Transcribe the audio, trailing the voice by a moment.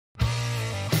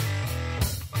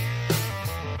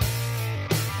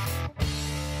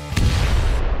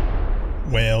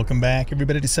Welcome back,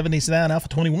 everybody, to 7 Days Down Alpha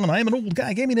 21. I am an old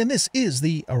guy gaming, and this is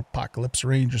the Apocalypse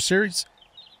Ranger series.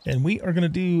 And we are going to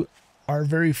do our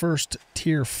very first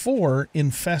Tier 4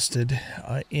 infested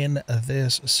in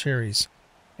this series.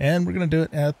 And we're going to do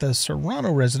it at the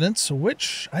Serrano Residence,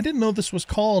 which I didn't know this was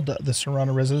called the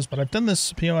Serrano Residence, but I've done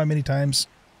this POI many times.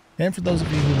 And for those of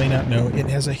you who may not know, it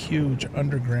has a huge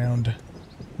underground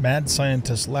mad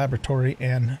scientist laboratory,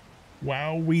 and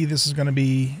wowee, this is going to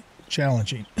be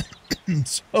challenging.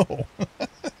 So,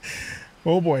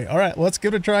 oh boy. All right, let's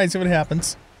give it a try and see what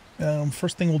happens.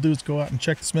 First thing we'll do is go out and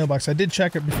check this mailbox. I did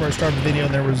check it before I started the video,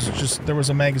 and there was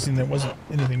a magazine that wasn't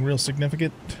anything real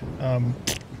significant.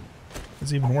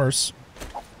 It's even worse.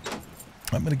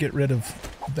 I'm going to get rid of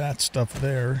that stuff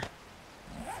there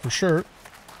for sure.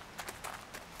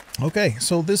 Okay,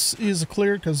 so this is a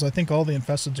clear because I think all the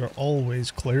infesteds are always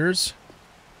clears.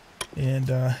 And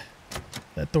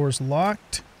that door's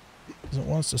locked. Doesn't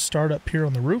want us to start up here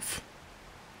on the roof.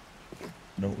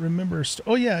 I don't remember.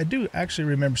 Oh yeah, I do actually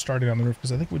remember starting on the roof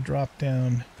because I think we dropped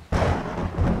down.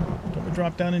 Don't we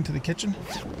drop down into the kitchen?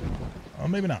 Oh,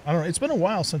 maybe not. I don't know. It's been a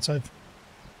while since I've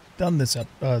done this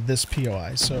this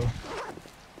POI. So,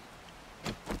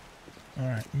 all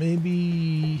right,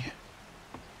 maybe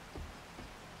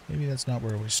that's not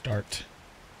where we start.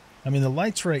 I mean, the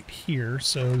light's right here.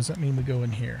 So does that mean we go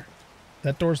in here?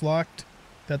 That door's locked.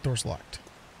 That door's locked.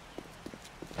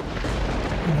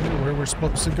 I wonder where we're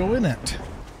supposed to go in at.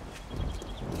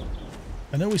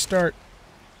 I know we start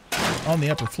on the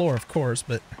upper floor, of course,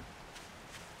 but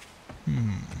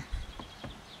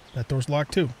that door's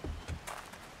locked too.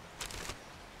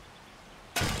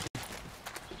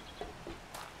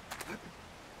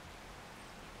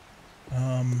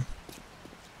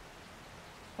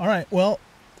 All right, well,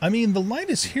 I mean, the light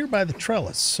is here by the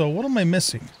trellis, so what am I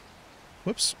missing?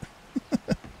 Whoops.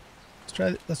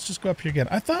 Let's just go up here again.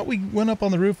 I thought we went up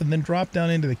on the roof and then dropped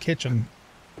down into the kitchen.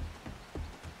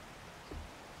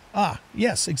 Ah,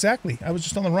 yes, exactly. I was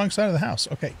just on the wrong side of the house.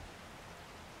 Okay.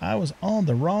 I was on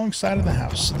the wrong side of the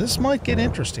house. This might get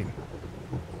interesting.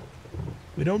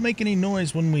 We don't make any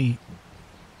noise when we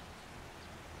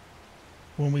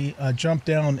jump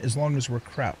down as long as we're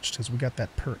crouched, because we got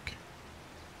that perk.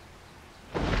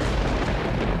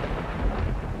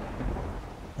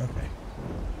 Okay.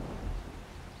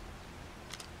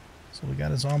 So we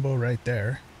got a zombo right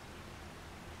there.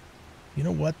 You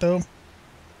know what, though?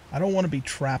 I don't want to be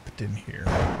trapped in here.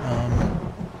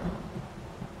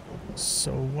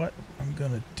 So what I'm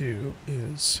going to do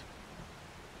is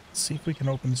see if we can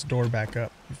open this door back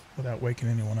up without waking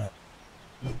anyone up.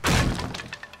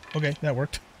 Okay, that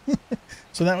worked.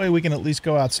 So that way we can at least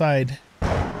go outside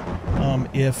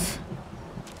if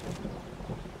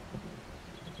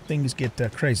things get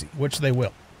crazy, which they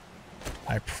will.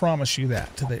 I promise you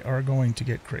that. They are going to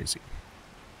get crazy.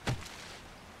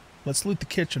 Let's loot the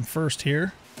kitchen first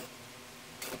here.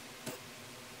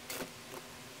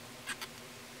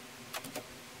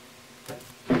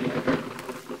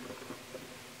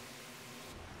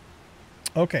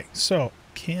 Okay, so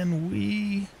can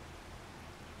we...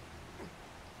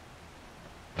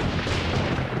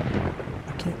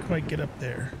 I can't quite get up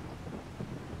there.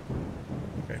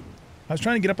 Okay. I was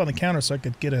trying to get up on the counter so I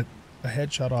could get a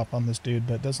headshot off on this dude,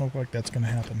 but it doesn't look like that's going to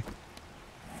happen.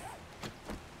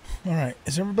 Alright,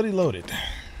 is everybody loaded?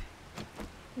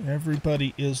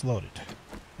 Everybody is loaded.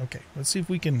 Okay, let's see if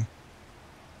we can...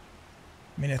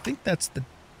 I mean, I think that's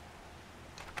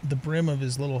the brim of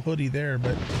his little hoodie there,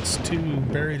 but it's too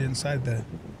buried inside the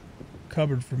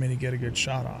cupboard for me to get a good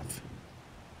shot off.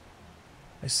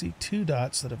 I see 2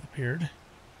 dots that have appeared.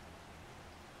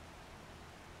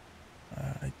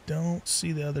 I don't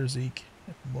see the other Zeke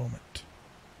at the moment.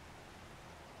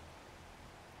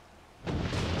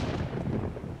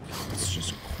 Let's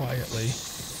just quietly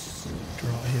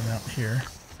draw him out here.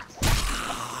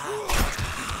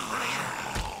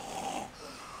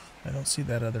 I don't see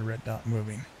that other red dot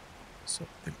moving, so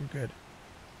I think we're good.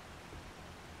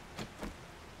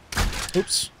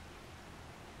 Oops.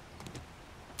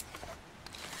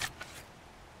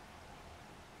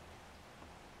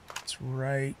 It's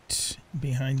right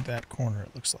behind that corner,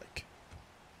 it looks like.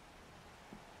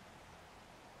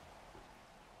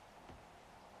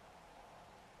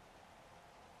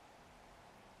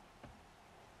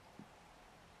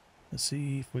 Let's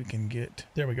see if we can get...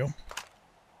 There we go.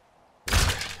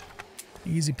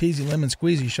 Easy peasy lemon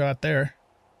squeezy shot there.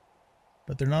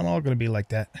 But they're not all going to be like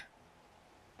that.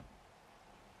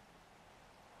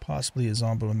 Possibly a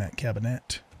zombo in that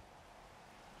cabinet.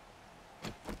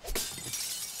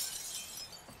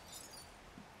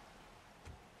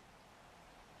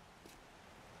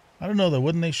 I don't know though,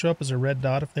 wouldn't they show up as a red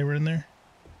dot if they were in there?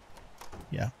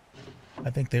 Yeah, I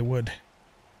think they would.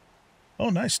 Oh,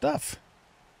 nice stuff.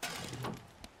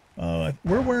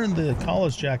 We're wearing the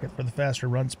college jacket for the faster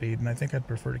run speed, and I think I'd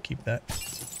prefer to keep that.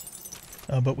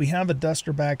 But we have a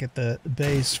duster back at the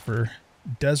base for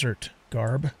desert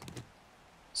garb.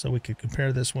 So we could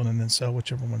compare this one and then sell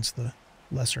whichever one's the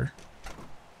lesser.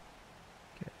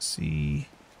 Okay, see.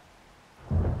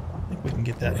 I think we can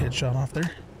get that headshot off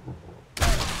there.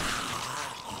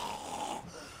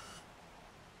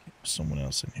 Someone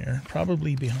else in here.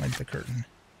 Probably behind the curtain.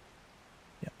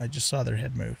 Yeah, I just saw their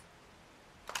head move.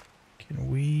 Can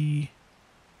we...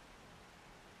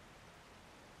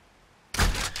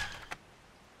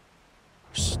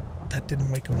 That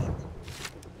didn't wake him up.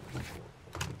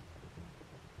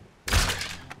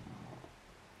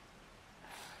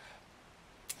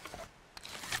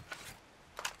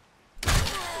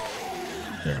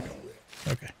 There we go.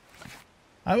 Okay.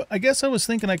 I guess I was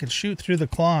thinking I could shoot through the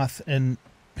cloth and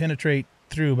penetrate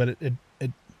through, but it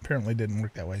apparently didn't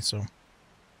work that way, so...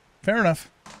 Fair enough.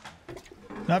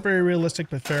 Not very realistic,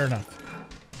 but fair enough.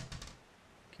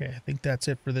 Okay, I think that's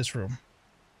it for this room.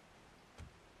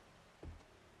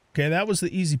 Okay, that was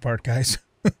the easy part, guys.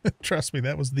 Trust me,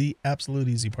 that was the absolute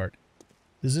easy part.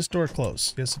 Does this door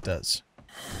close? Yes, it does.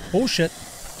 Oh, shit.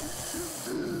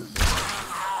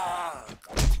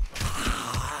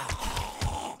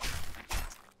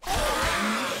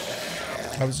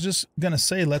 I was just gonna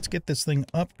say, let's get this thing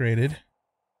upgraded.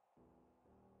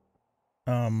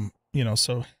 You know,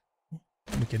 so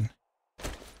we can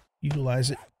utilize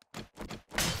it.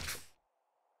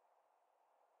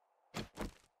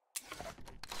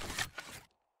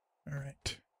 All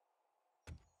right.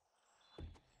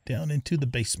 Down into the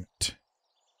basement.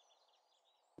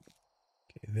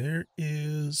 Okay, there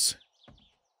is...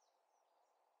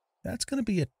 That's gonna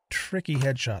be a tricky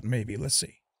headshot, maybe. Let's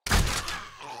see.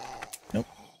 Nope.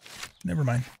 Never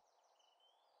mind.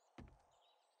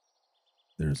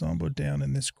 There's Zombo down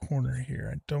in this corner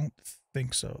here. I don't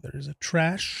think so. There's a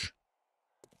trash.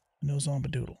 No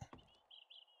Zombadoodle.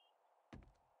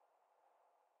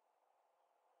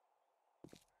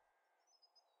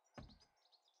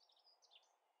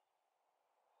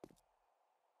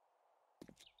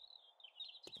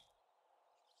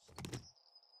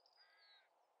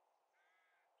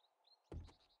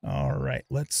 All right,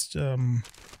 let's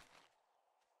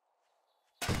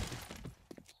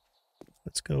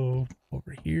go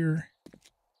over here.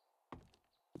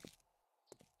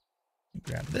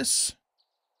 Grab this.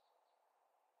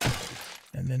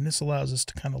 And then this allows us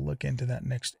to kind of look into that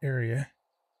next area.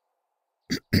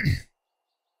 But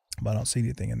I don't see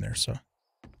anything in there, so.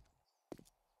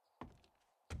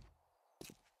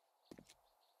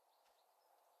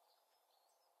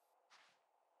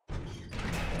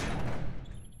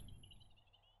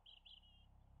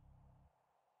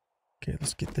 Okay,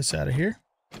 let's get this out of here.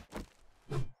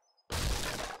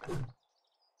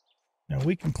 Now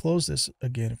we can close this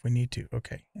again if we need to.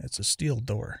 Okay, it's a steel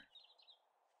door.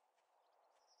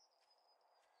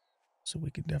 So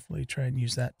we can definitely try and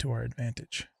use that to our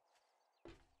advantage.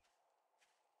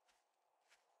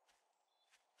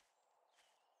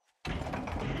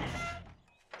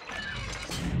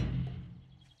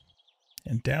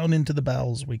 And down into the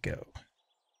bowels we go.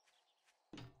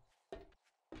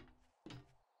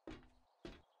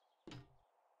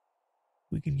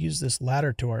 We could use this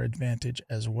ladder to our advantage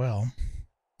as well.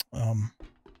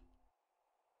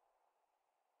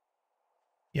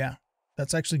 Yeah,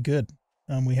 that's actually good.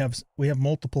 We have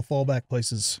multiple fallback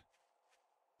places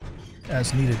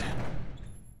as needed.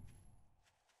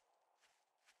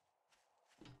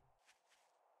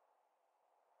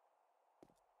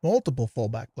 Multiple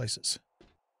fallback places.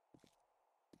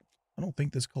 I don't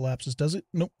think this collapses, does it?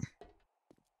 Nope.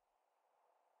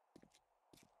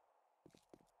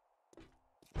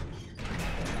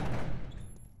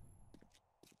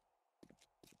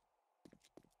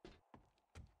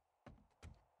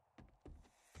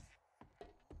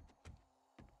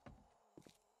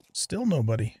 Still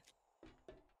nobody.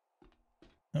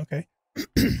 Okay.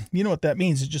 You know what that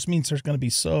means? It just means there's going to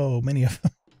be so many of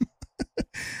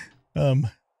them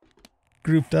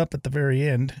grouped up at the very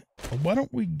end. But why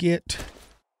don't we get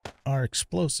our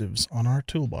explosives on our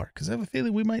toolbar? Because I have a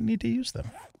feeling we might need to use them.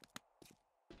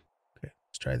 Okay,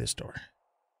 let's try this door.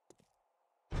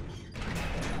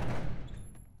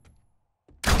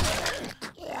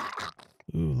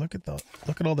 Ooh, look at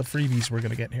all the freebies we're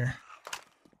going to get here.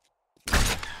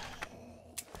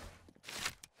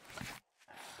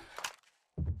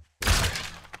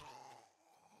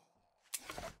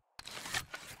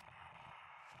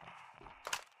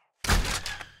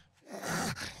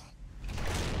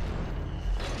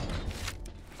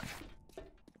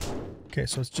 Okay,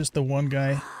 so it's just the one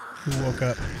guy who woke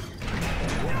up.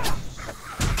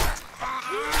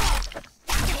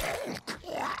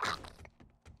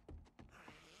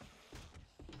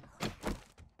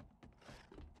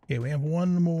 Okay, we have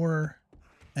one more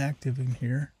active in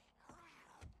here.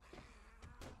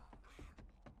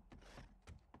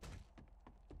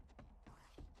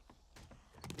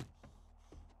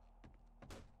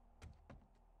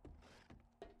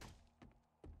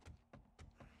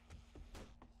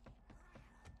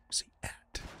 Where's he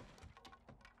at?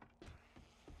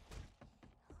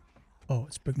 Oh,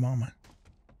 it's Big Mama.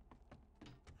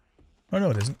 Oh, no,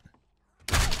 it isn't.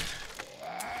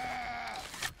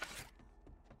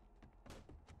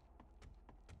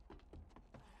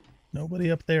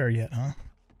 Nobody up there yet, huh?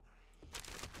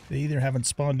 They either haven't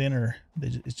spawned in or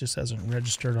it just hasn't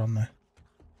registered on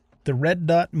the red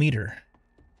dot meter.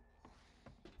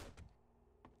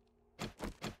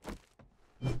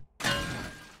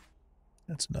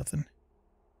 That's nothing.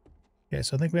 Okay,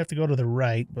 so I think we have to go to the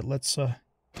right, but let's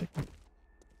take a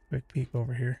quick peek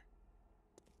over here.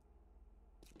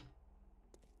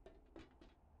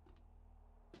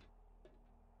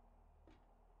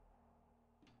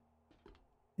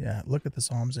 Yeah, look at the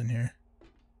Psalms in here.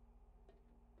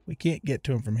 We can't get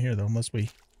to them from here, though, unless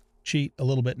we cheat a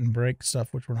little bit and break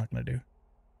stuff, which we're not going to do.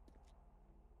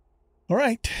 All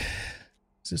right.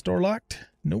 Is this door locked?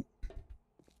 Nope.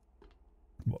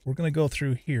 But we're going to go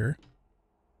through here.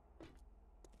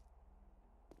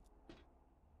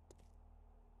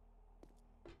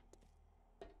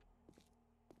 I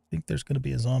think there's going to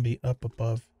be a zombie up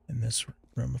above in this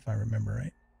room, if I remember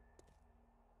right.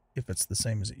 If it's the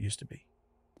same as it used to be.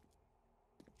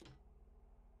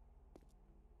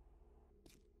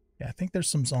 Yeah, I think there's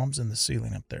some zombies in the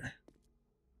ceiling up there.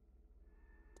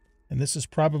 And this is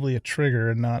probably a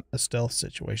trigger and not a stealth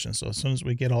situation. So as soon as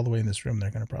we get all the way in this room, they're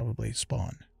going to probably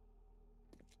spawn.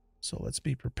 So let's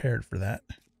be prepared for that.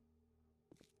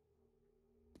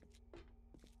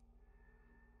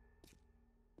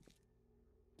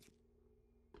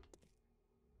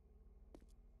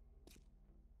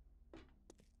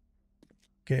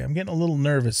 Okay, I'm getting a little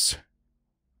nervous.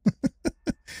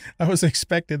 I was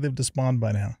expecting them to spawn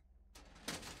by now.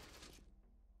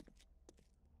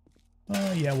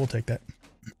 Yeah, we'll take that.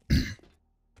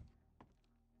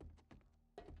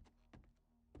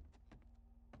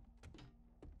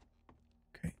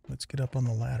 Okay, let's get up on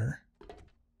the ladder.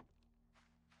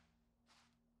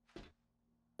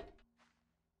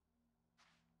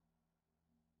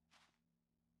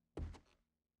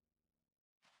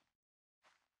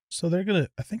 So they're gonna,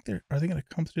 I think are they gonna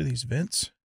come through these vents?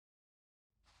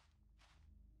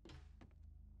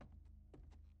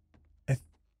 I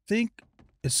think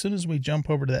as soon as we jump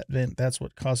over to that vent, that's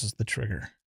what causes the trigger.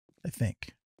 I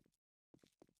think.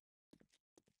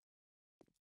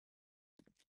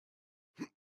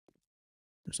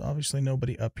 There's obviously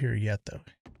nobody up here yet, though.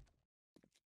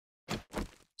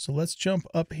 So let's jump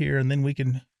up here, and then we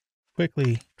can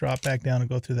quickly drop back down and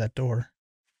go through that door.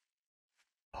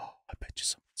 Oh, I bet you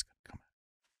something's gonna come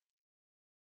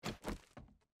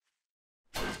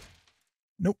out.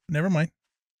 Nope, never mind.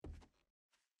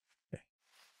 Okay.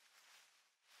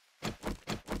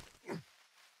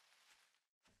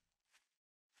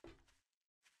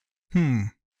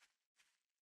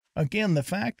 Again, the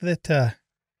fact that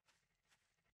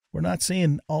we're not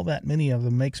seeing all that many of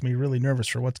them makes me really nervous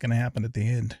for what's going to happen at the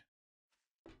end.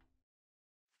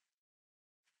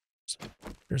 So,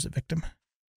 there's a victim.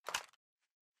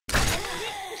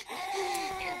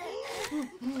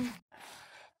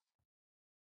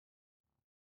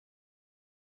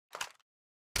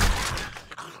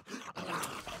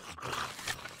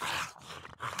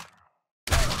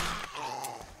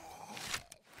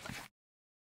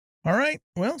 All right.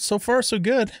 Well, so far so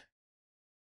good.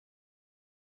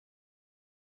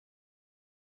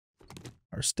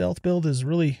 Our stealth build is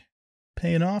really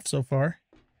paying off so far.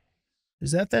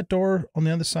 Is that door on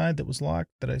the other side that was locked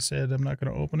that I said I'm not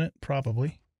going to open it?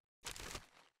 Probably.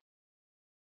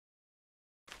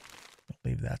 I'll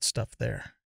leave that stuff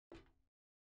there.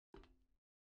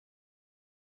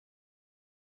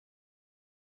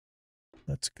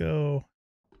 Let's go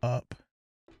up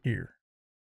here.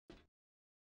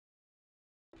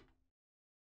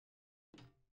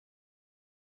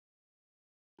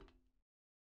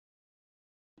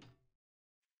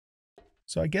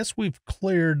 So I guess we've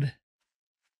cleared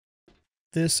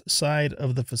this side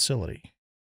of the facility.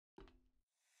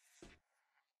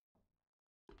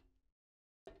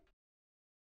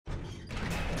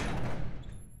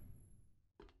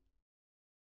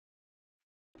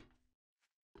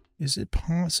 Is it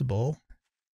possible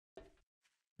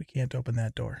we can't open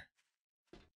that door?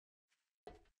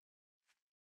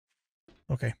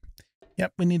 Okay.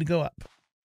 Yep, we need to go up.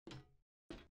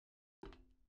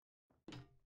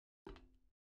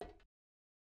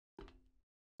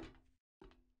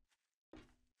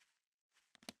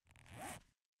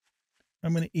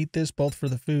 I'm going to eat this both for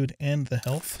the food and the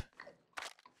health.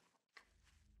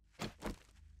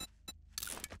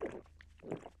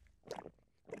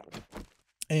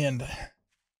 And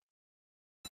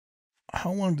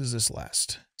how long does this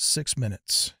last? 6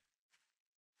 minutes.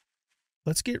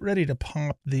 Let's get ready to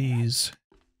pop these,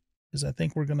 because I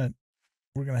think we're gonna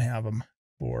have them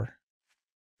for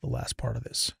the last part of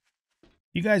this.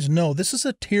 You guys know this is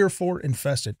a tier 4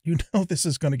 infested. You know this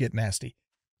is going to get nasty.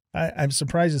 I'm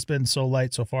surprised it's been so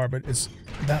light so far, but it's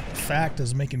that fact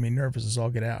is making me nervous as all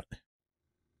get out.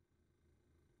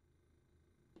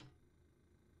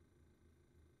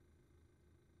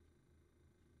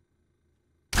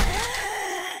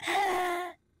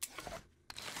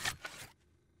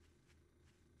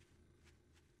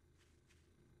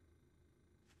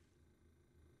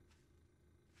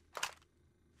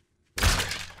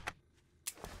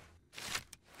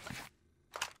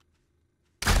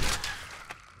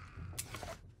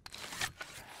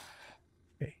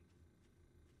 Okay.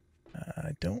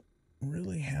 I don't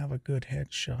really have a good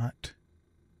headshot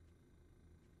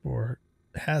for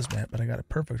Hazmat, but I got a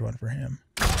perfect one for him.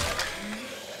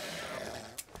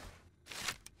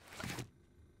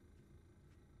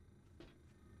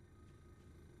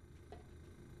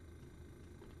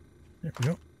 There we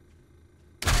go.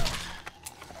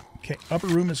 Okay, upper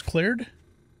room is cleared,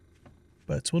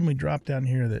 but it's when we drop down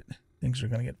here that things are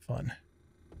going to get fun.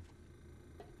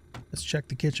 Let's check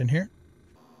the kitchen here.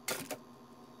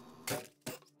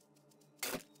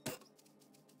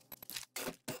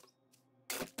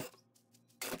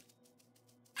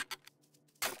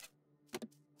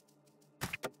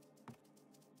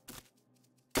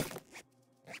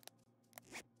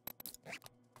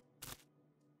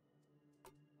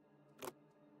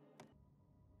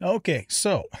 Okay,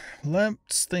 so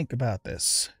let's think about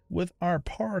this. With our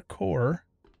parkour,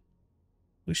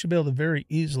 we should be able to very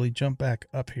easily jump back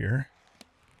up here.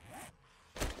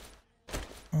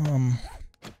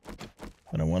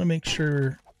 But I want to make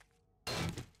sure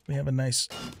we have a nice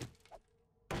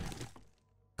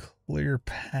clear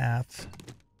path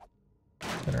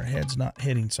that our head's not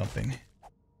hitting something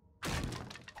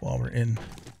while we're in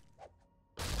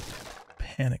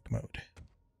panic mode.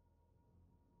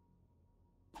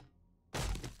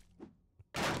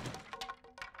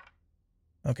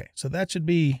 Okay, so that should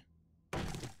be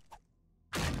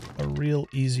a real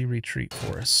easy retreat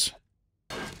for us.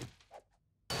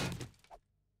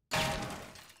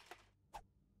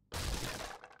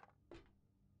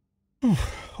 Whew,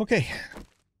 okay.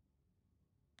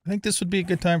 I think this would be a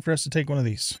good time for us to take one of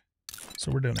these.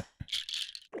 So we're doing it.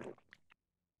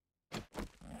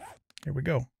 Here we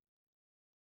go.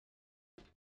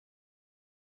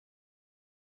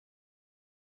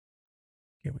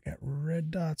 Okay, we got red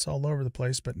dots all over the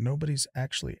place, but nobody's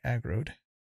actually aggroed.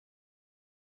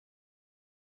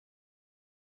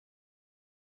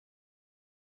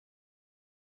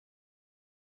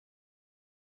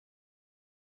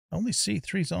 I only see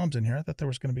 3 zombies in here. I thought there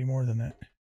was going to be more than that.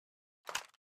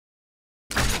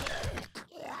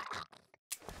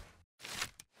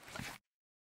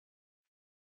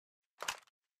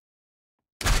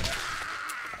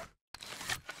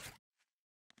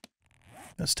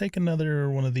 Let's take another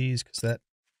one of these, because that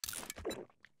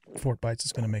Fort Bites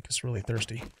is going to make us really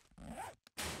thirsty.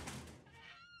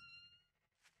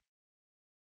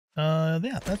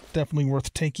 Yeah, that's definitely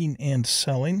worth taking and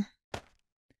selling.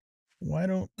 Why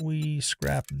don't we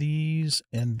scrap these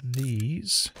and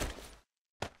these?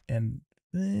 And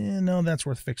no, that's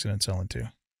worth fixing and selling too.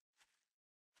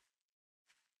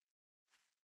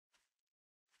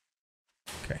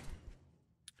 Okay.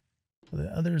 The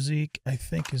other Zeke, I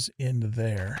think, is in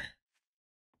there.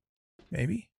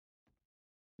 Maybe?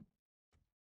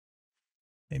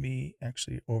 Maybe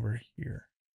actually over here.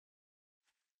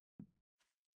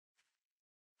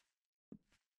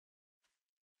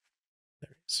 There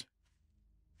he is.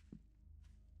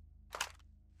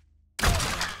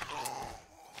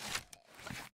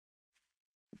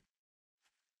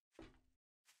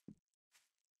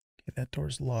 Okay, that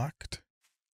door's locked.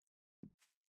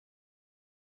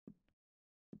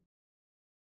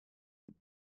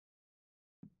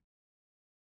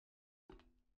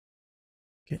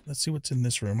 Okay, let's see what's in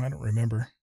this room. I don't remember.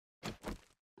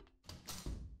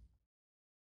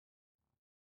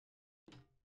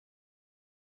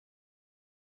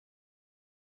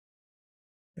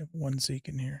 We have one Zeke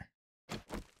in here.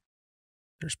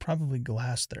 There's probably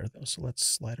glass there, though, so let's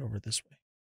slide over this way.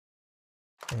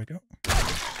 There we go.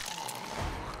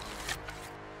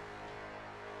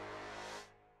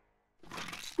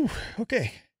 Whew,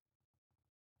 okay.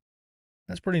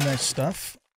 That's pretty nice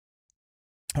stuff.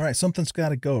 All right, something's got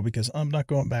to go because I'm not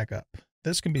going back up.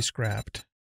 This can be scrapped.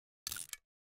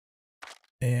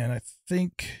 And I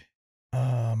think,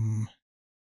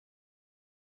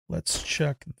 let's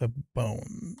check the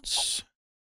bones.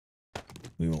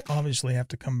 We will obviously have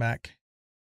to come back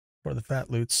for the fat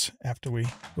loots after we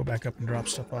go back up and drop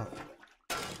stuff off.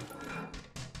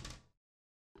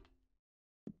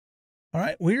 All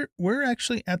right, we're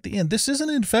actually at the end. This is an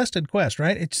infested quest,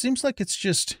 right? It seems like it's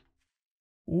just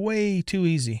way too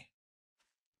easy.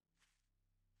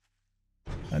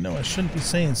 I know I shouldn't be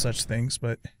saying such things,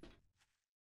 but I'm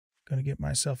gonna get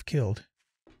myself killed.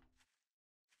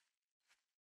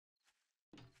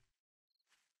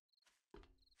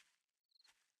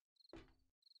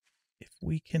 If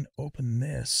we can open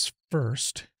this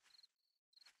first.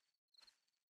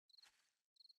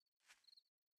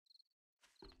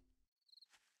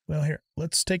 Well, here,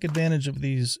 let's take advantage of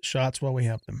these shots while we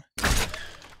have them.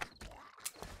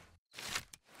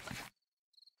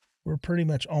 We're pretty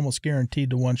much almost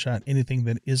guaranteed to one-shot anything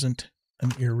that isn't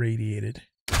an irradiated.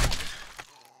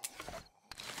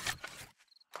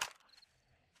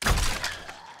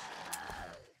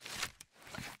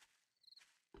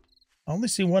 I only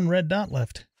see one red dot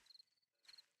left.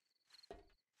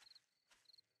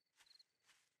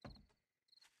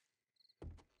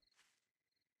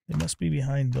 They must be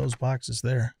behind those boxes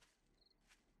there.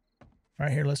 All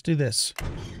right, here, let's do this.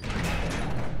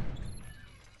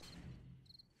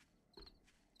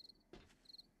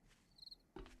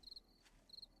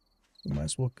 We might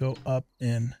as well go up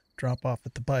and drop off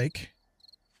at the bike.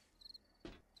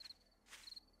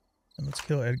 And let's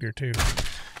kill Edgar, too.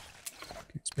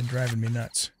 It's been driving me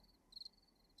nuts.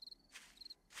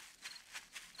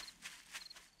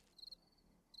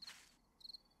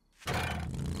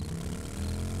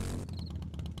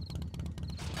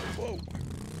 Whoa.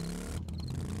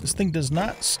 This thing does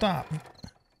not stop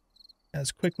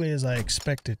as quickly as I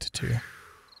expect it to.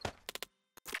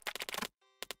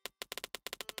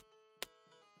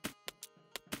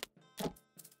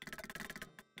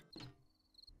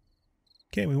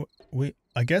 Okay,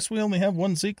 I guess we only have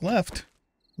one Zeke left.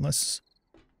 Unless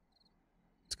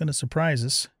it's going to surprise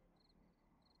us.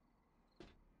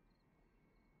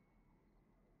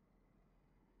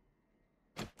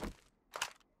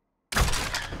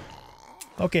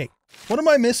 Okay, what am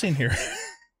I missing here?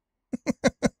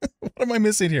 What am I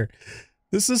missing here?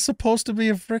 This is supposed to be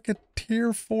a frickin'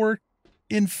 tier 4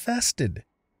 infested.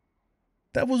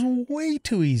 That was way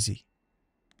too easy.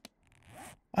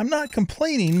 I'm not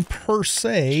complaining per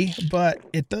se, but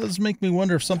it does make me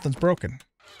wonder if something's broken.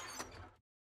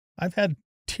 I've had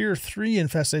tier 3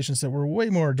 infestations that were way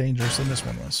more dangerous than this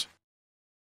one was.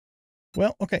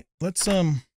 Well, okay, let's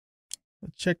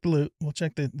check the loot. We'll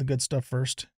check the good stuff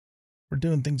first. We're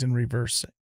doing things in reverse.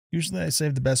 Usually I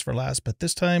save the best for last, but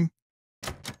this time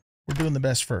we're doing the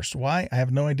best first. Why? I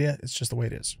have no idea. It's just the way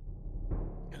it is.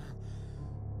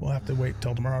 We'll have to wait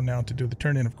till tomorrow now to do the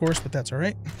turn-in, of course, but that's all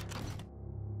right.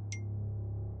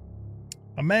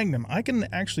 A magnum. I think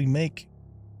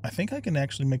I can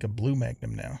actually make a blue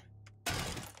magnum now.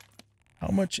 How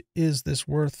much is this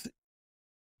worth?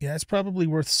 Yeah, it's probably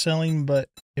worth selling, but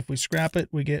if we scrap it,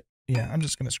 we get... Yeah, I'm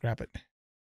just going to scrap it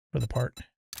for the part.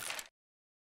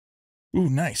 Ooh,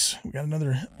 nice. We got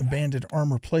another banded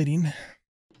armor plating.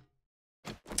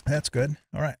 That's good.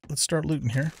 All right, let's start looting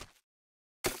here.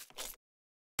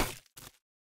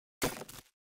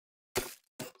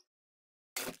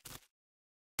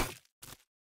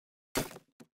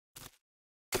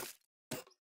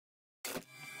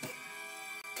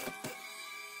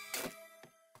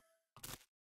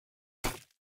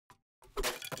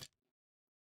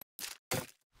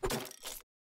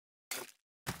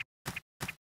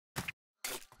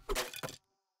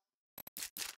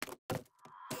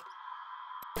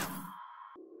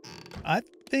 I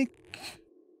think,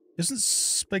 isn't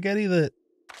spaghetti the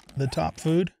top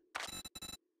food?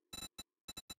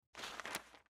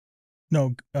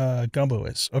 No, gumbo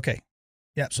is. Okay.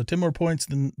 Yeah, so 10 more points,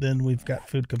 then we've got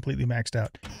food completely maxed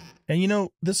out. And you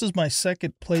know, this is my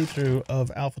second playthrough of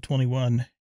Alpha 21,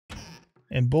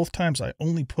 and both times I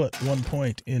only put 1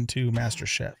 point into Master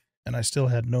Chef, and I still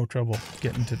had no trouble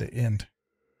getting to the end.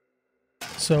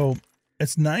 So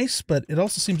it's nice, but it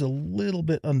also seems a little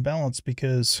bit unbalanced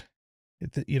because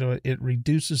it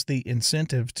reduces the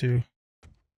incentive to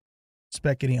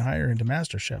spec any higher into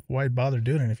Master Chef. Why bother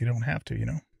doing it if you don't have to, you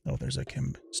know? Oh, there's a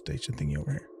chem station thingy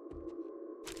over here.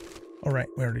 All right,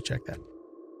 we already checked that.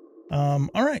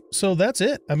 All right, so that's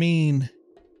it. I mean,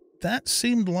 that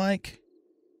seemed like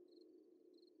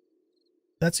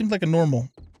a normal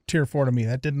tier 4 to me.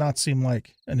 That did not seem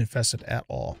like an infested at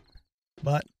all.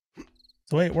 But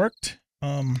the way it worked,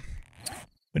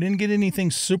 we didn't get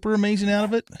anything super amazing out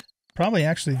of it. Probably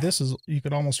actually this is, you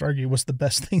could almost argue, was the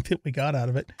best thing that we got out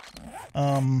of it.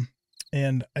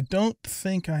 And I don't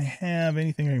think I have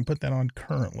anything I can put that on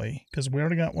currently, because we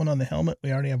already got one on the helmet.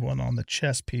 We already have one on the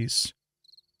chest piece.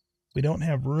 We don't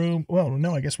have room. Well,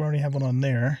 no, I guess we already have one on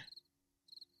there.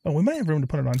 Oh, we might have room to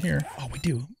put it on here. Oh, we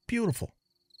do. Beautiful.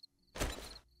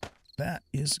 That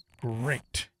is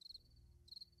great.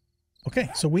 Okay,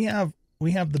 so we have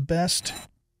the best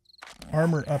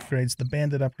armor upgrades, the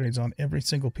bandit upgrades on every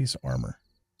single piece of armor.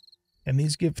 And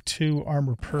these give 2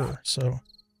 armor per, so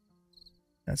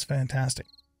that's fantastic.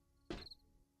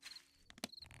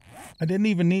 I didn't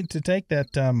even need to take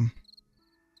that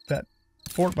that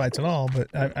fort bites at all, but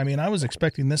I mean, I was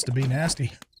expecting this to be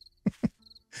nasty.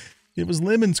 It was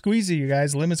lemon squeezy, you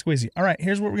guys, lemon squeezy. All right,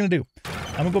 here's what we're going to do.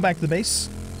 I'm going to go back to the base.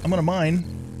 I'm going to mine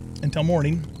until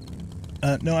morning.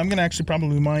 No, I'm going to actually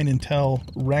probably mine until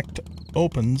Wrecked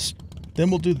opens. Then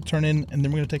we'll do the turn-in, and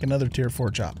then we're going to take another tier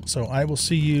 4 chop. So I will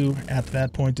see you at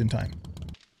that point in time.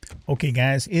 Okay,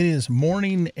 guys, it is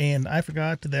morning, and I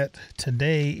forgot that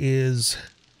today is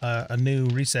a new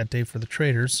reset day for the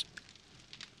traders.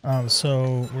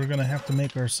 So we're going to have to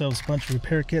make ourselves a bunch of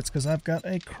repair kits because I've got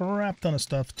a crap ton of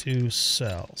stuff to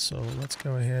sell. So let's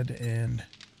go ahead and...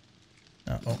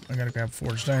 oh, I got to grab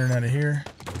forged iron out of here.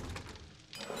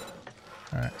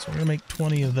 Alright, so we're going to make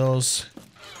 20 of those.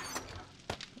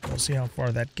 We'll see how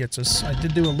far that gets us. I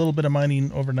did do a little bit of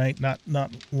mining overnight, not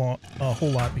long, a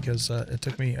whole lot, because it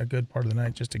took me a good part of the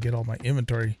night just to get all my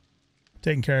inventory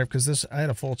taken care of, because I had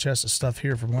a full chest of stuff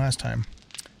here from last time.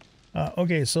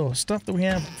 Okay, so stuff that we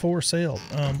have for sale.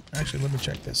 Actually, let me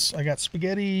check this. I got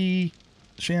spaghetti,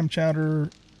 sham chowder,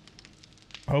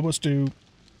 hobo stew,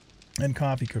 and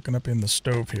coffee cooking up in the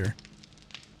stove here.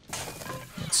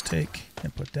 Let's take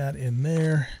and put that in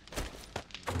there.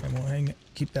 And we'll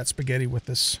keep that spaghetti with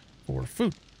us for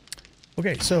food.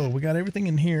 Okay, so we got everything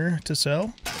in here to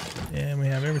sell, and we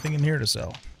have everything in here to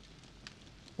sell,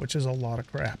 which is a lot of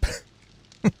crap.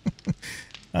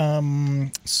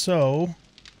 So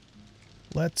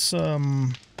let's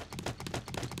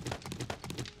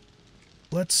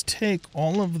take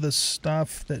all of the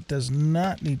stuff that does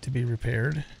not need to be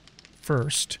repaired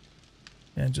first,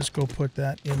 and just go put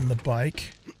that in the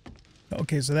bike.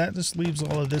 Okay, so that just leaves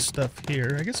all of this stuff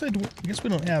here. I guess we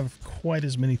don't have quite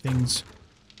as many things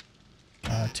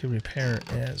to repair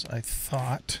as I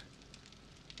thought.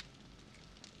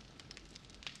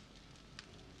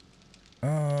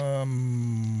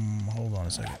 Hold on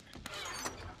a second.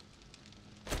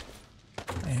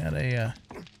 I had a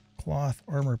cloth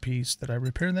armor piece. Did I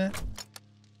repair that?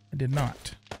 I did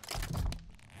not.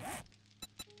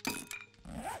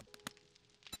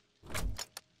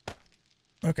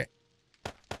 Okay.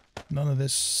 None of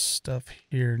this stuff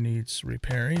here needs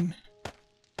repairing,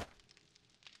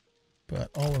 but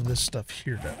all of this stuff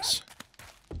here does.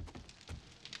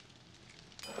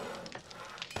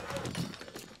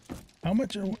 How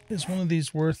much is one of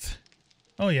these worth?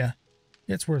 Oh yeah,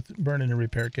 it's worth burning a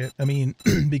repair kit. I mean,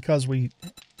 because we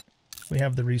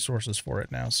have the resources for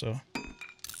it now, so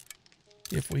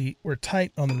if we were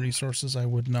tight on the resources, I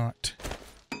would not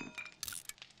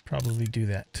probably do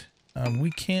that.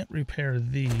 We can't repair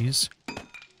these,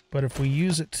 but if we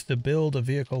use it to build a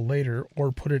vehicle later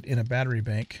or put it in a battery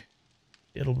bank,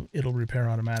 it'll repair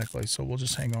automatically. So we'll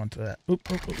just hang on to that. Oop.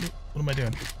 What am I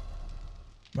doing?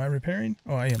 Am I repairing?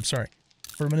 Oh, I am. Sorry.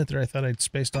 For a minute there, I thought I'd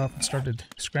spaced off and started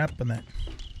scrapping that.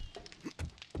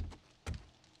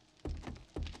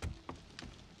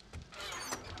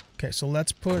 Okay, so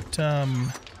let's put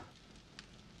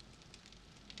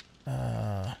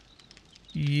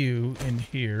you in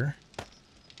here.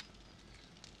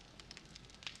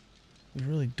 We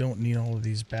really don't need all of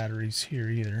these batteries here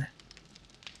either.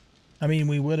 I mean,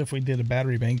 we would if we did a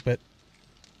battery bank, but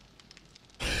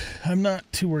I'm not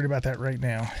too worried about that right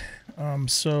now.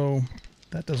 So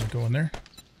that doesn't go in there.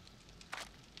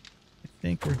 I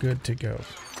think we're good to go.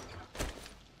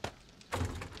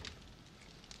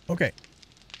 Okay.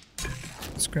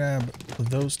 Let's grab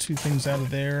those two things out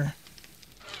of there.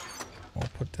 I'll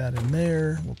put that in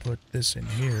there. We'll put this in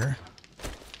here.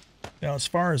 Now, as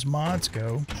far as mods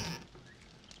go,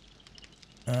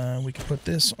 we can put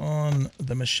this on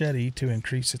the machete to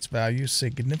increase its value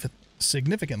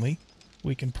significantly.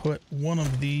 We can put one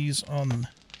of these on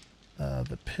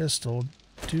the pistol.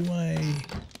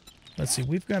 Let's see,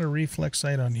 we've got a reflex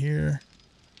sight on here.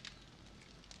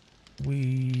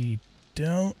 We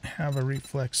don't have a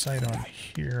reflex sight on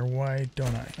here. Why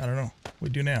don't I? I don't know. We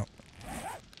do now.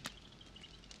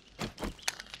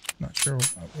 Not sure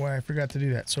why I forgot to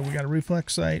do that. So we got a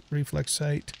reflex sight, reflex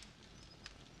sight,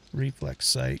 reflex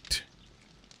sight.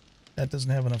 That doesn't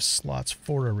have enough slots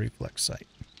for a reflex sight.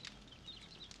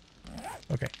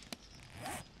 Okay.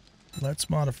 Let's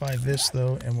modify this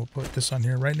though, and we'll put this on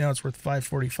here. Right now it's worth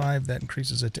 545. That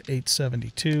increases it to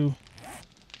 872.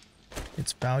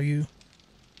 Its value.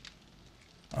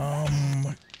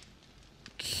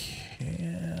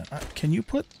 Can you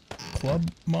put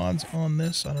club mods on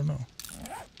this? I don't know.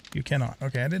 You cannot.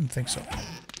 Okay, I didn't think so.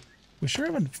 We sure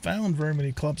haven't found very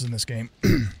many clubs in this game.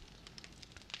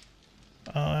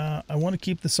 I want to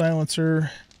keep the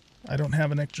silencer. I don't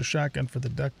have an extra shotgun for the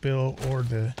duckbill or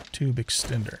the tube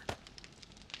extender.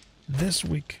 This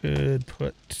we could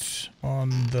put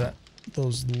on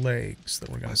those legs that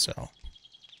we're going to sell.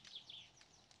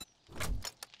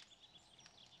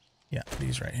 Yeah,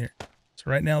 these right here.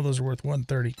 So right now those are worth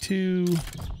 132.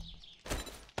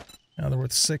 Now they're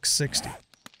worth 660.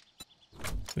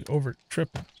 We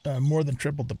more than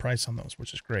tripled the price on those,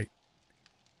 which is great.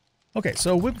 Okay,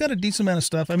 so we've got a decent amount of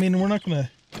stuff. I mean, we're not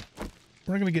gonna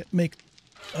make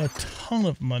a ton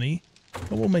of money,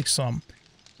 but we'll make some.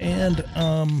 And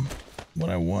what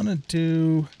I want to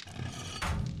do,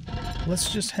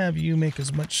 let's just have you make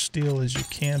as much steel as you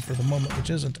can for the moment, which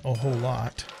isn't a whole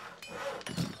lot.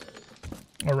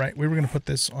 All right, we were going to put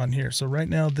this on here. So right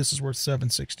now this is worth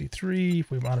 763.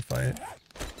 If we modify it,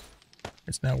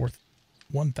 it's now worth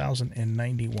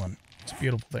 1,091. It's a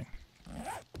beautiful thing.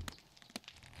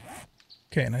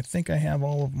 Okay, and I think I have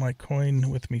all of my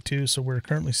coin with me too, so we're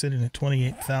currently sitting at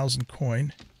 28,000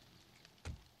 coin.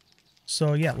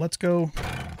 So yeah, let's go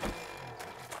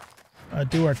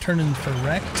do our turn in for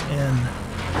wrecked, and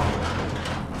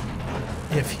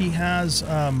if he has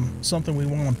something we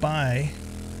want to buy,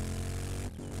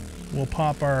 we'll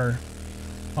pop our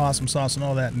awesome sauce and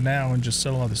all that now and just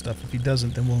sell all the stuff. If he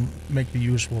doesn't, then we'll make the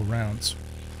usual rounds.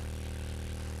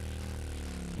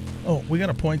 Oh, we got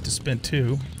a point to spend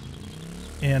too.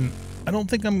 And I don't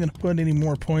think I'm going to put any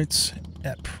more points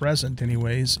at present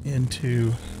anyways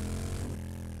into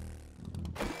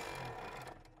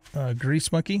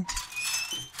Grease Monkey.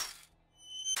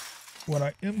 What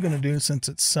I am going to do, since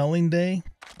it's selling day,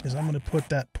 is I'm going to put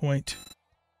that point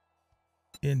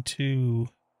into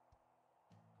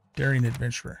Daring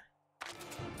Adventurer.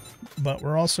 But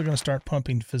we're also going to start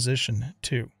pumping Physician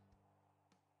too.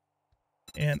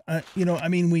 And you know, I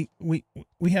mean,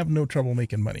 we have no trouble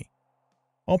making money.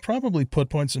 I'll probably put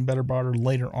points in Better Barter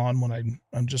later on when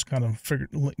I'm just kind of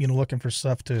looking for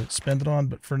stuff to spend it on.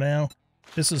 But for now,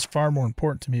 this is far more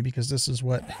important to me because this is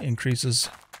what increases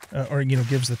or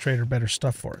gives the trader better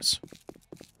stuff for us.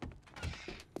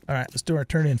 All right, let's do our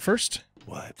turn in first.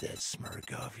 Wipe that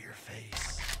smirk off your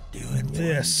face. Doing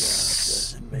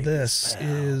this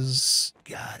is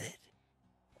got it.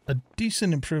 A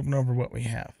decent improvement over what we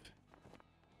have.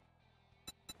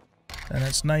 And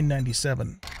that's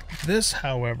 997. This,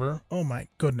 however, oh my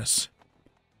goodness.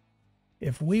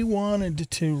 If we wanted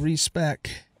to respec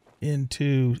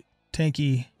into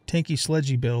tanky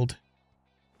sledgy build,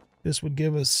 this would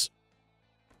give us,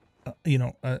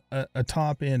 a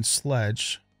top-end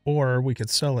sledge, or we could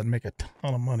sell it and make a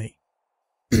ton of money.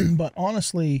 But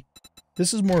honestly,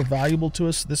 this is more valuable to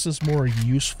us. This is more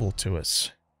useful to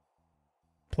us.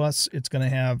 Plus, it's going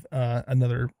to have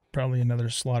probably another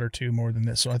slot or two more than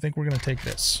this. So I think we're going to take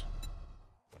this.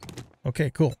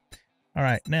 Okay, cool. All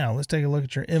right, now let's take a look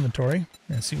at your inventory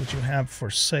and see what you have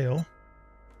for sale.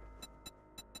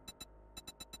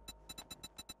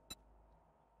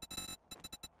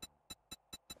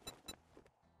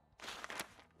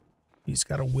 He's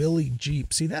got a Willy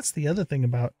Jeep. See, that's the other thing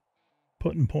about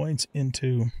putting points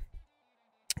into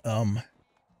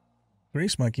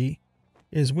Grease Monkey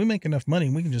is we make enough money,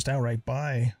 we can just outright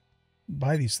buy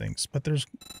these things. But there's,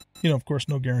 of course,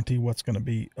 no guarantee what's going to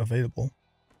be available.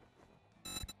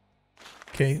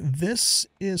 Okay, this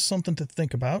is something to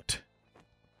think about.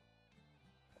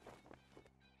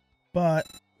 But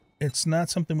it's not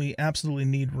something we absolutely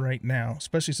need right now,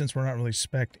 especially since we're not really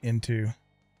spec'd into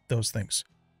those things.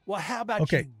 Well, how about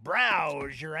you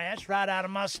browse your ass right out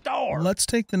of my store? Let's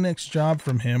take the next job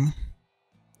from him.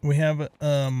 We have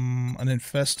an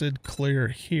infested clear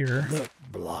here. Look,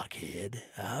 blockhead,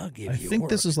 I'll give you I think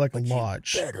this is like a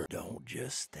lodge. Better don't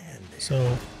just stand there.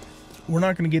 So we're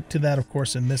not going to get to that, of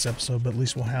course, in this episode, but at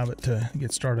least we'll have it to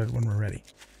get started when we're ready.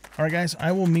 All right, guys,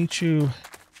 I will meet you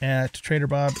at Trader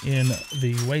Bob in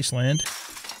the Wasteland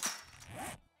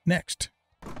next.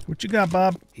 What you got,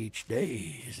 Bob? Each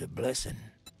day is a blessing.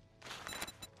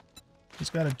 He's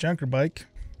got a junker bike.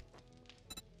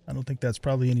 I don't think that's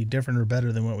probably any different or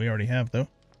better than what we already have, though.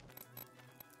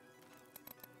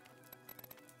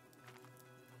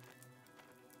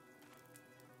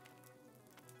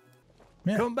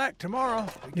 tomorrow.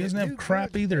 He doesn't have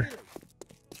crap either.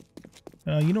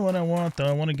 You know what I want, though?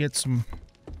 I want to get some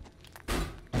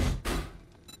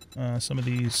of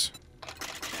these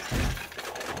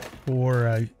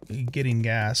for getting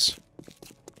gas.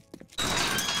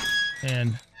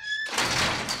 And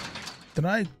did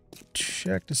I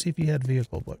check to see if he had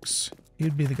vehicle books?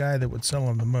 He'd be the guy that would sell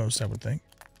them the most, I would think.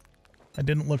 I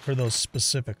didn't look for those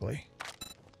specifically.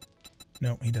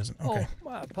 No, he doesn't. Okay. Oh,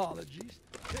 my apologies.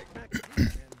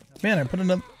 Man, I put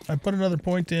another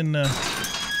point in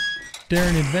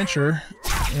Daring Adventure,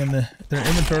 and their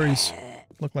inventories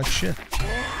look like shit.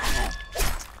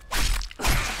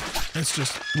 It's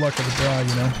just luck of the draw,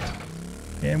 you know.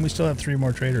 And we still have 3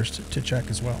 more traders to check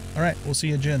as well. All right, we'll see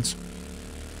you, Jins.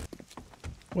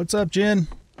 What's up, Jin?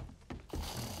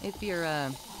 If you're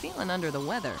feeling under the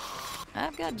weather,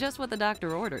 I've got just what the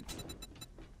doctor ordered.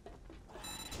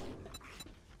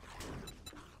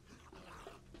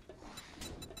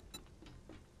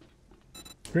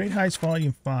 Great Heights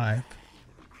Volume 5.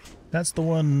 That's the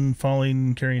one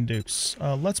falling, carrying dupes.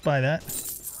 Let's buy that.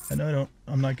 I know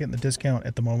I'm not getting the discount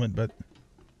at the moment, but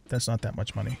that's not that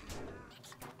much money.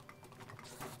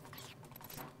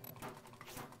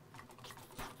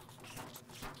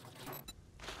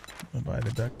 I'll buy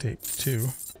the duct tape too.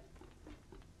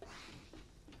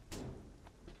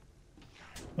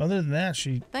 Other than that,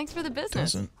 she Thanks for the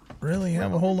business. doesn't really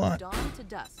have a whole lot. Dawn to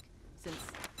dusk, since,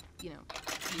 you know.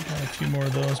 Got a few more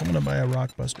of those. I'm gonna buy a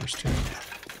Rockbusters too.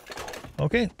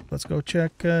 Okay, let's go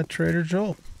check Trader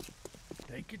Joel.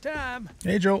 Take your time.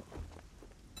 Hey, Joel.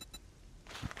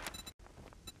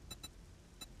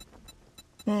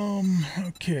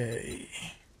 Okay.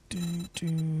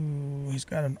 He's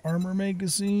got an armor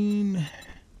magazine.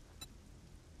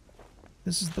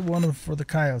 This is the one for the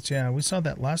coyotes. Yeah, we saw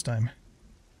that last time.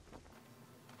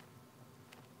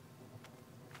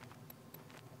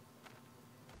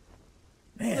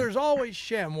 Man. There's always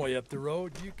Shamway up the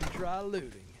road. You can try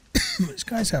looting. These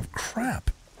guys have crap.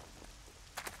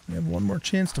 We have one more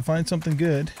chance to find something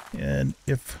good, and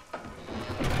if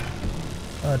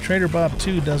Trader Bob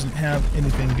 2 doesn't have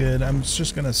anything good, I'm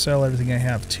just going to sell everything I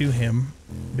have to him,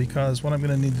 because what I'm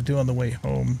going to need to do on the way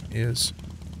home is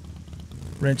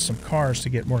wrench some cars to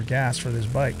get more gas for this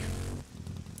bike.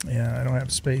 Yeah, I don't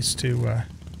have space to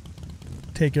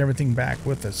take everything back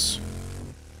with us.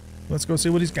 Let's go see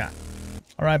what he's got.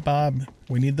 All right, Bob,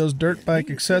 we need those dirt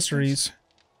bike accessories.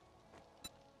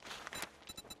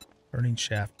 Burning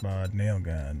shaft mod, nail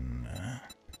gun.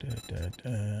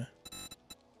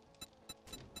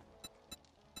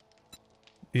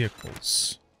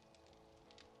 Vehicles.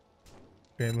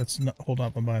 Okay, let's not hold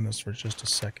off on buying this for just a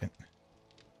second.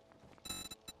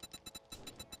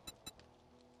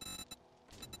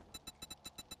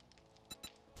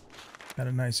 Got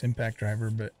a nice impact driver,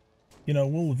 but you know,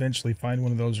 we'll eventually find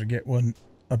one of those or get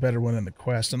a better one in the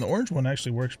quest. And the orange one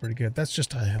actually works pretty good. That's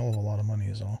just a hell of a lot of money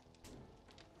is all.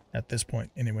 At this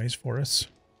point, anyways, for us.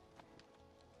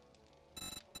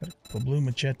 Got a couple blue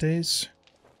machetes.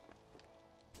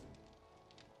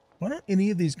 Why don't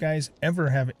any of these guys ever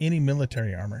have any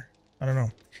military armor? I don't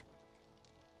know.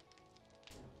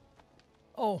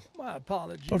 Oh, my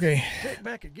apologies. Okay. Take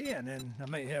back again, and I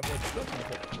may have what you're looking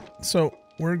for. So,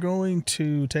 we're going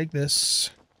to take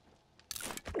this.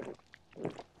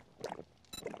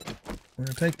 We're going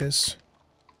to take this.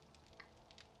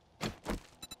 We're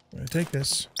going to take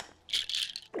this.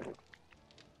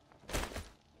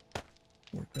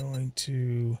 We're going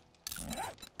to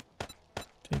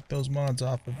take those mods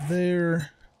off of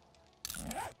there.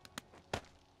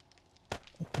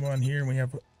 Put them on here, and we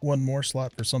have one more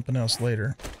slot for something else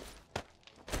later.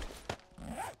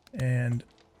 And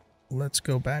let's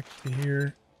go back to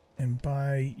here and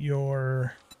buy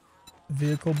your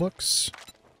vehicle books.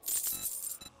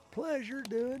 Pleasure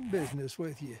doing business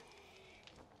with you.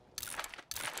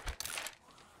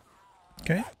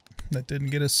 Okay, that didn't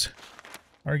get us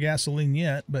our gasoline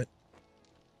yet, but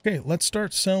okay, let's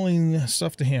start selling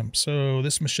stuff to him. So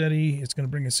this machete is going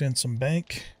to bring us in some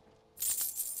bank,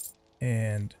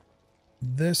 and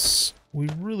this, we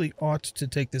really ought to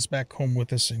take this back home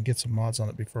with us and get some mods on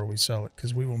it before we sell it,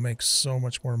 because we will make so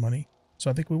much more money. So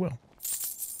I think we will.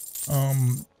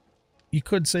 You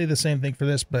could say the same thing for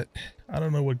this, but I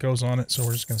don't know what goes on it, so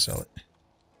we're just going to sell it.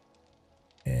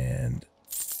 And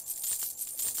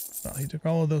well, he took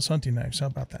all of those hunting knives. How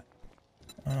about that?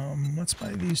 Let's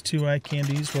buy these 2 eye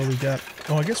candies while we got...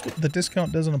 Oh, I guess the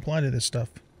discount doesn't apply to this stuff.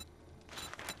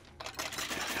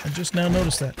 I just now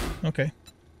noticed that. Okay.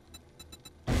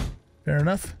 Fair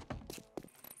enough.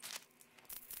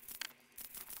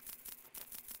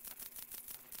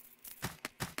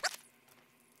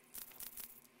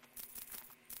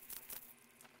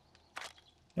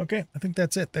 Okay, I think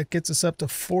that's it. That gets us up to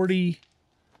 40,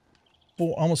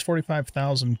 almost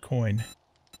 45,000 coin.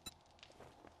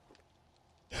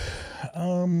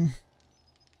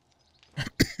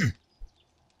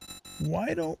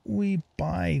 Why don't we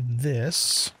buy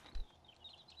this?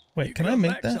 Wait, can I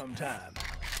make that? Sometime.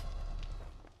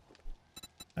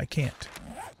 I can't.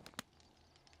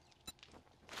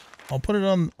 I'll put it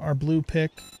on our blue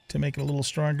pick to make it a little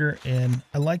stronger, and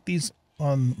I like these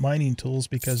on mining tools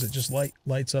because it just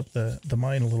lights up the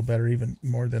mine a little better, even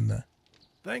more than the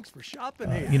Thanks for shopping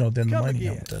here. you know, than the Come mining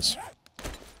again. helmet does.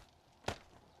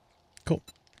 Cool.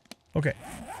 Okay.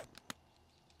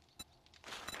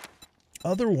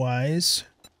 Otherwise,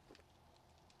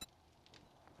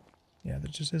 yeah,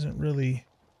 there just isn't really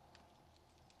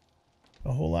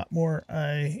a whole lot more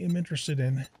I am interested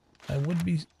in. I would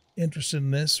be interested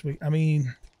in this. I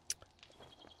mean,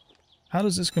 how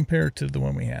does this compare to the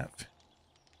one we have?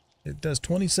 It does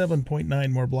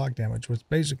 27.9 more block damage, which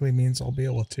basically means I'll be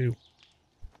able to,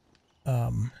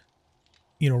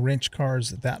 you know, wrench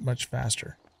cars that much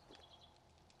faster.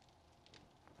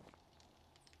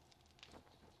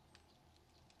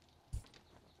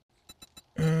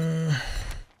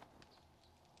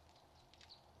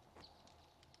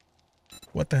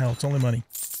 What the hell? It's only money.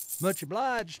 Much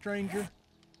obliged, stranger.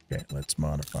 Okay, let's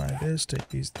modify this. Take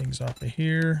these things off of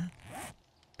here.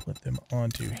 Put them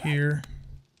onto here.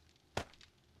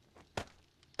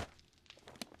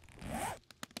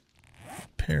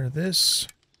 Repair this.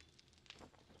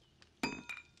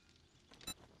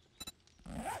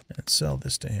 And sell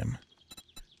this to him.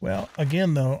 Well,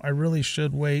 again, though, I really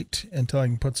should wait until I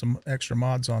can put some extra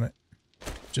mods on it.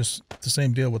 Just the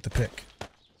same deal with the pick.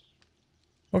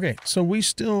 Okay, so we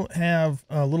still have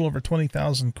a little over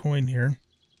 20,000 coin here.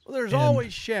 Well, there's And,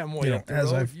 always Shamway you know, up the as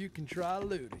road I've- if you can try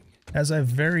looting. As I've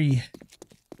very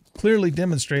clearly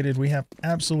demonstrated, we have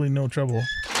absolutely no trouble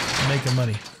making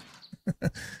money.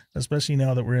 Especially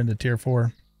now that we're into tier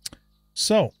 4.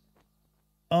 So,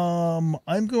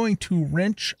 I'm going to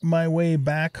wrench my way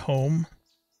back home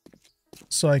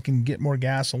so I can get more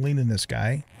gasoline in this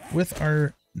guy with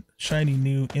our shiny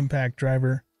new impact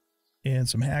driver and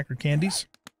some hacker candies.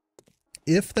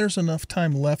 If there's enough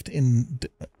time left in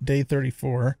day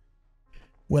 34,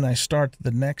 when I start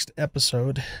the next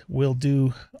episode, we'll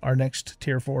do our next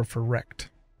tier 4 for wrecked.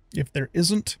 If there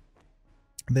isn't,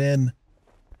 then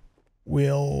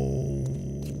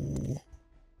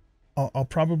I'll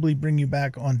probably bring you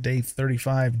back on day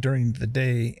 35 during the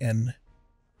day, and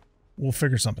we'll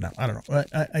figure something out. I don't know.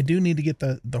 I do need to get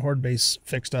the horde base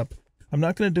fixed up. I'm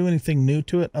not going to do anything new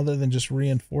to it other than just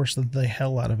reinforce the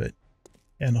hell out of it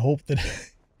and hope that,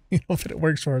 that it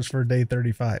works for us for day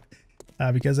 35.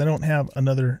 Because I don't have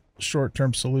another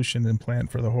short-term solution in plan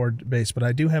for the horde base, but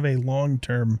I do have a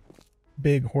long-term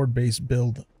big horde base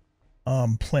build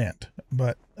planned.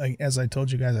 But as I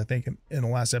told you guys, I think in the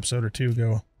last episode or two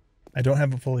ago, I don't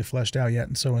have it fully fleshed out yet.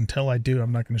 And so until I do,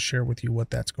 I'm not going to share with you what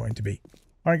that's going to be.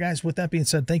 All right, guys, with that being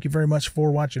said, thank you very much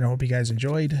for watching. I hope you guys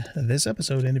enjoyed this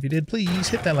episode. And if you did, please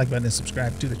hit that like button and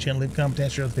subscribe to the channel. Leave a comment,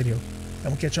 and share the video.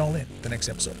 And we'll catch you all in the next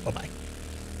episode. Bye-bye.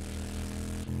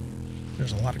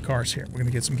 There's a lot of cars here. We're going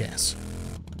to get some gas.